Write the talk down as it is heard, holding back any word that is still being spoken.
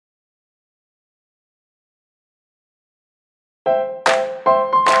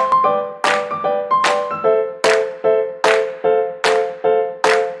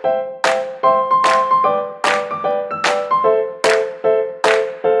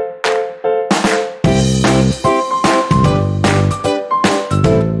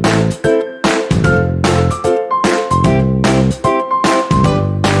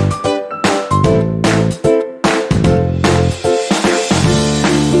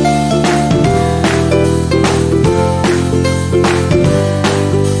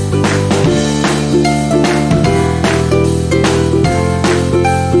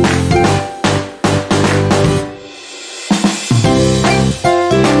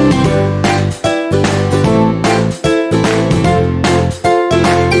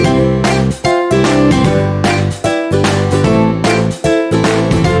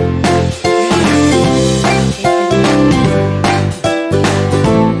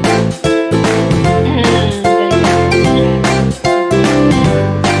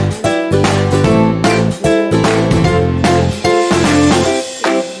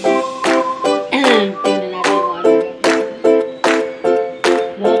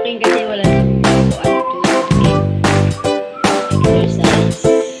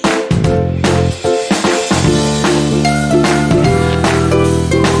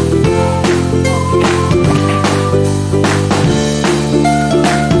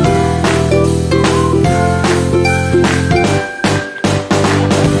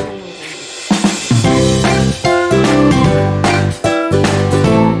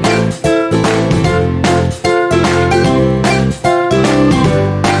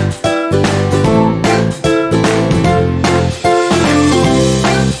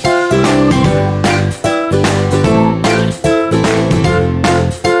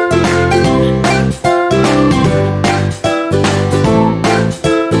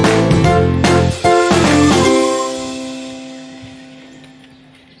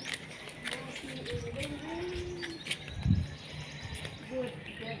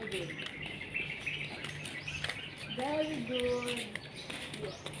Very good.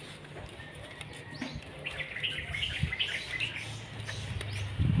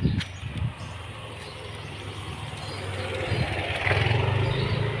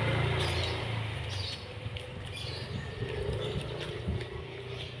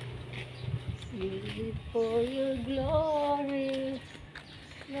 See for your glory,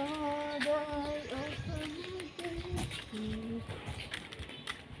 Lord, I offer my praise.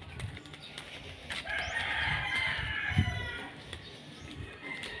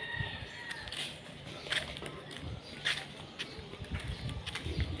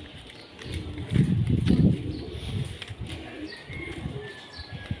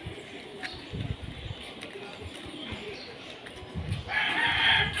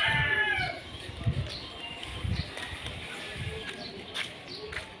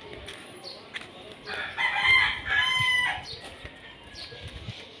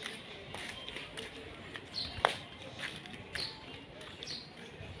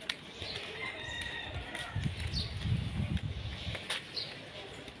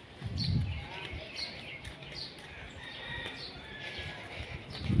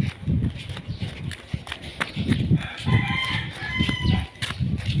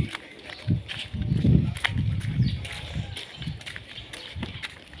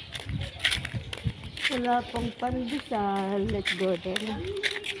 Wala pang pandesal. Let's go then.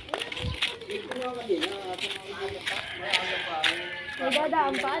 May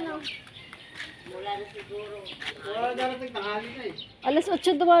dadaan pa, ano? Mula na siguro. Wala darating tanghali na eh. Alas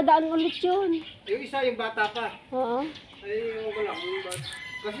 8 dumadaan ulit yun. Yung isa, yung bata pa. Oo. Ay, wala.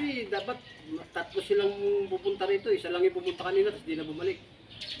 Kasi dapat tatlo silang pupunta rito. Isa lang yung pupunta kanina, tapos di na bumalik.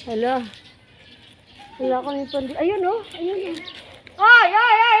 Hala. Wala kami pandesal. Ayun oh. Ayun oh. Ay!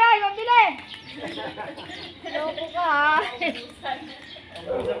 Ay! Ay! Ay! Mabili! Loko ka ha.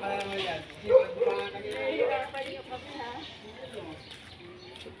 Isa pa naman yan.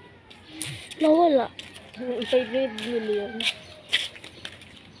 Nawala. 5 million.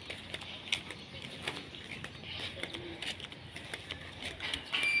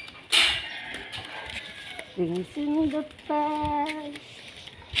 Things in the past,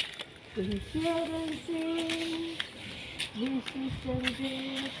 things yet unseen. This is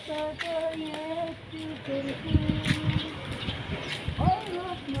something that I yet to complete. All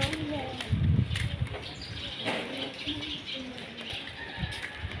of my life.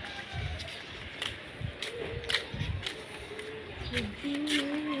 With you,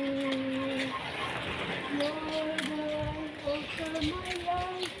 Lord, I offer my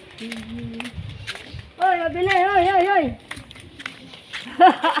life to you. Oy, mabili! Oy, oy, oy!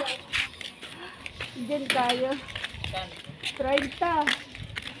 Diyan tayo. 30.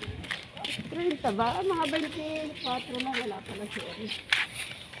 30 ba? Mga 24 lang. Wala pala siya.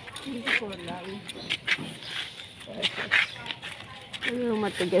 24 lang. Ano yung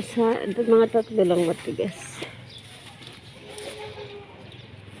matigas ha? Mga tatlo lang matigas.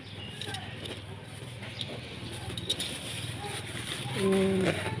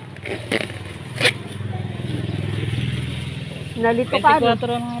 Nalito ka ano?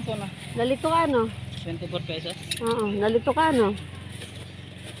 24 na nga po na. Nalito ka ano? 24 pesos. Oo, nalito ka ano?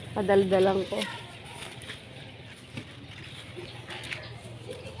 Padaldalang ko.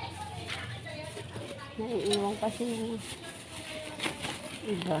 Naiiwan kasi yung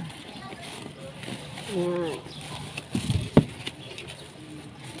iba. Yan.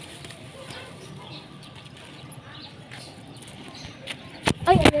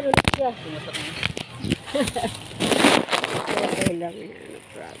 Ay, ayan ulit siya. Pumasok na. Okay lang yan. No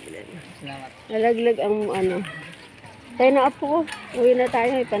problem. Salamat. Nalaglag ang ano. Tayo na apo ko. Uwi na tayo.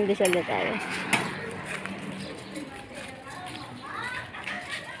 May pandesal na tayo.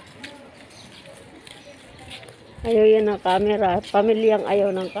 Ayaw yan ng camera. Pamilyang ayaw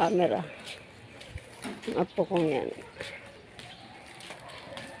ng camera. Ang apo kong yan.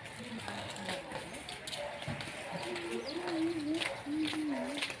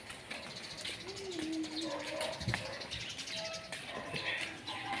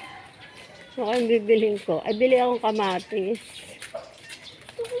 So, kung bibilhin ko. Ay, bili akong kamatis.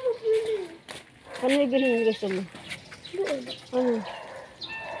 Ano bibilhin gusto mo? Ano?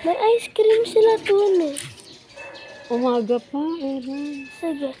 May ice cream sila doon eh. Umaga pa, Eran.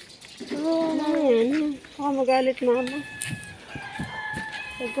 Sige. Ano yan? Baka magalit mama.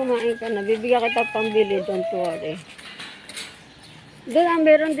 Pag kumain ka na, bibigyan kita pambili, don't worry. Doon,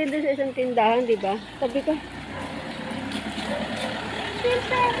 meron din doon sa isang tindahan, di ba? Sabi ka.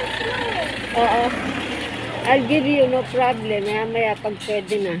 Oo. I'll give you, no problem. Maya pag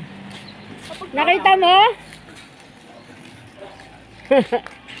pwede na. Nakita mo?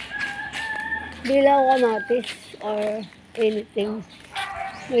 Bila ko kamatis or anything.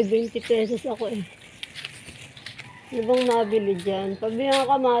 May 20 pesos ako eh. Ano bang nabili dyan? Pabili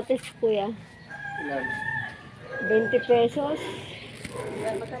ng kamatis, kuya. Ilan? 20 pesos.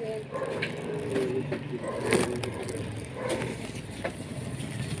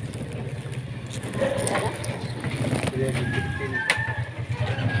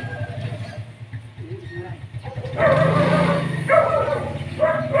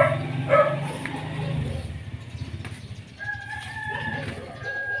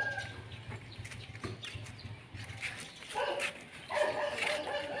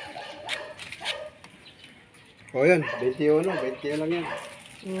 O yan, 21, 20 lang yan.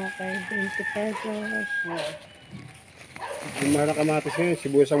 Okay, 20 pesos. Yung mga kamatis ngayon,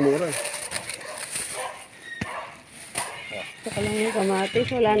 sibuyas ang mura. Saka lang yung kamatis.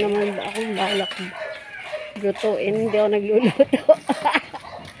 Wala naman akong balak lutuin. Hindi ako nagluluto.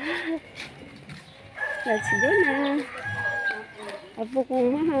 Let's go na. Apo kong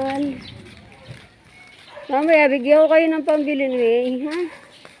mahal. Mamaya, bigyan ko kayo ng pambili ni ha?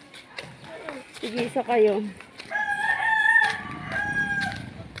 Sige, isa kayo.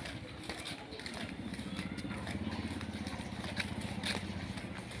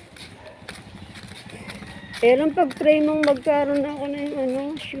 Pero pag-pray mong magkaroon ako na yung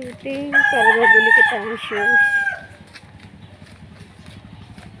ano, shooting para mabili kita ng shoes.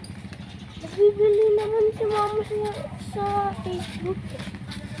 Nagbibili naman si mama sa Facebook.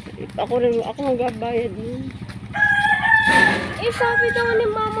 Ako magbabayad nun. Eh, sabi daw ni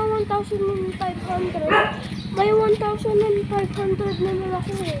mama 1,500. May 1,500 na nila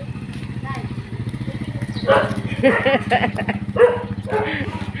ko eh.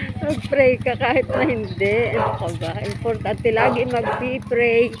 Mag-pray ka kahit na hindi. Ano ka ba? Importante lagi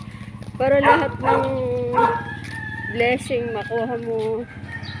mag-pray para lahat ng blessing makuha mo.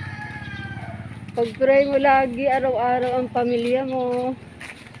 Pag-pray mo lagi, araw-araw ang pamilya mo.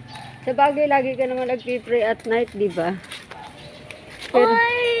 Sa bagay, lagi ka naman nag-pray at night, di ba? Pero,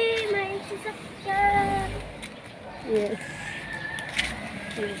 Oy! May sasakyan! yes.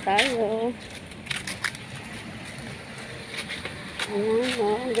 Ano tayo? Ayan,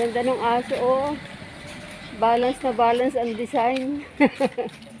 oh. Ang ganda ng aso, oh. Balance na balance ang design.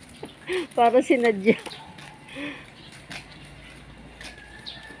 Para sinadya.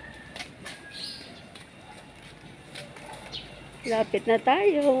 Lapit na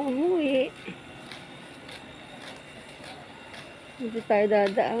tayo, umuwi. Dito tayo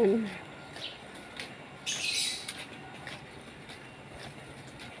dadaan.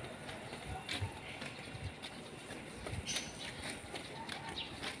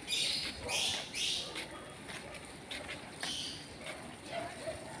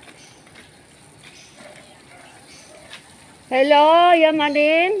 Hello,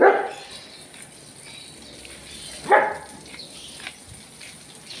 Yamanin.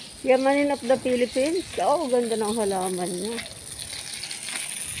 Yamanin of the Philippines. Oh, ganda ng halaman niya.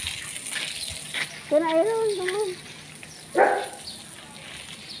 Ito na, ayun naman.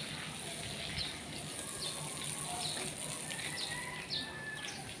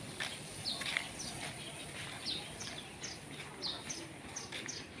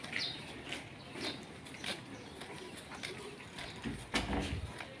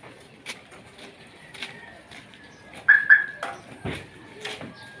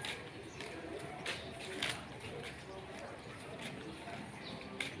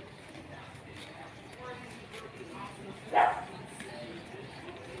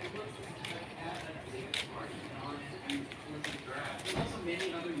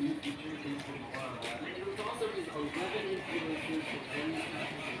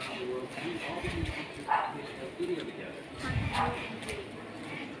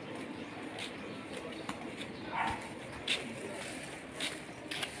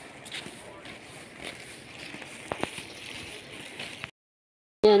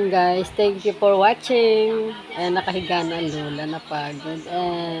 Yan guys, thank you for watching. Ayan, nakahiga na ang lola, napagod.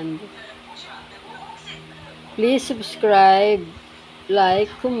 And please subscribe, like,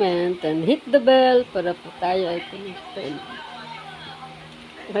 comment, and hit the bell para po tayo ay connected.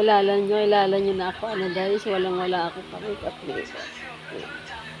 Kilala nyo na ako. Ano guys, walang-wala ako pa make-up.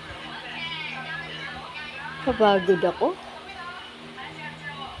 Kapagod ako.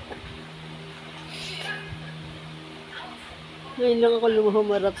 Ngayon lang ako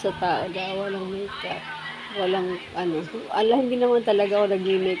humarap sa tao na walang makeup. Walang hindi naman talaga ako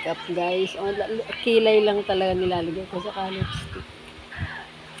nag-makeup guys. Kilay lang talaga nilalagay ko sa lipstick.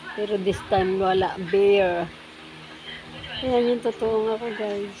 Pero this time wala, bare. Ayan yung totoo ako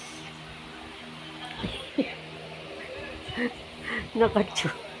guys. Nakachu.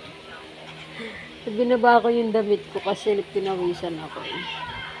 Binaba ko yung damit ko kasi pinawisan ako.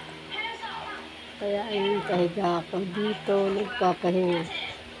 Kaya ayun, kahiga ako dito, nagpapahinga.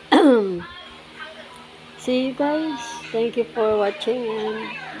 See you guys. Thank you for watching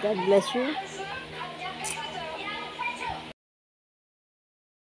and God bless you.